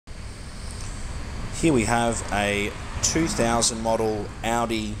Here we have a 2000 model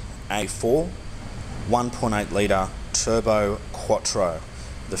Audi A4 1.8 litre turbo quattro,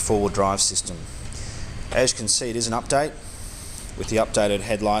 the four-wheel drive system. As you can see, it is an update with the updated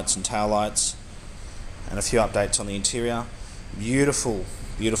headlights and taillights and a few updates on the interior. Beautiful,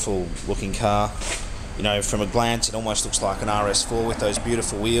 beautiful looking car. You know, from a glance it almost looks like an RS4 with those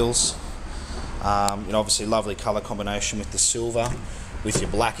beautiful wheels. You know, obviously lovely colour combination with the silver with your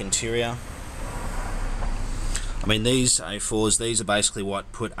black interior. I mean, these A4s, these are basically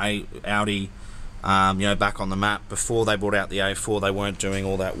what put Audi you know, back on the map. Before they brought out the A4, they weren't doing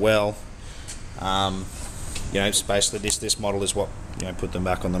all that well. You know, it's basically this model is what, you know, put them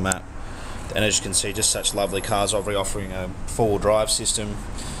back on the map. And as you can see, just such lovely cars, offering a four-wheel drive system,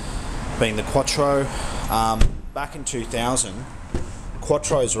 being the quattro. Back in 2000,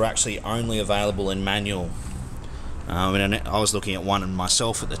 quattros were actually only available in manual. And I was looking at one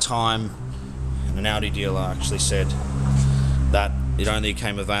myself at the time, and an Audi dealer actually said that it only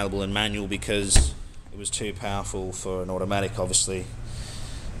came available in manual because it was too powerful for an automatic. Obviously,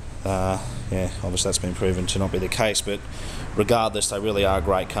 yeah, obviously that's been proven to not be the case, but regardless, they really are a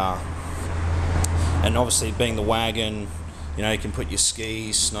great car. And obviously, being the wagon, you know, you can put your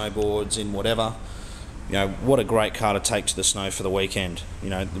skis, snowboards in, whatever. You know, what a great car to take to the snow for the weekend. You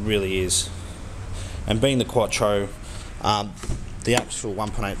know, it really is. And being the quattro, the actual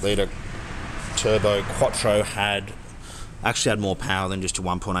 1.8 litre turbo quattro actually had more power than just a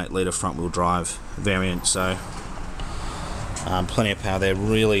 1.8 litre front wheel drive variant. So plenty of power there.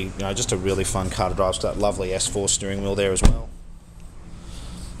 Really, you know, just a really fun car to drive. It's got that lovely S4 steering wheel there as well.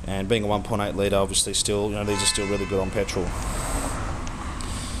 And being a 1.8 litre, obviously still, you know, these are still really good on petrol.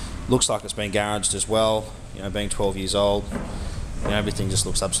 Looks like it's been garaged as well, you know, being 12 years old. You know, everything just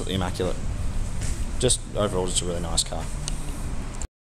looks absolutely immaculate. Just overall, just a really nice car.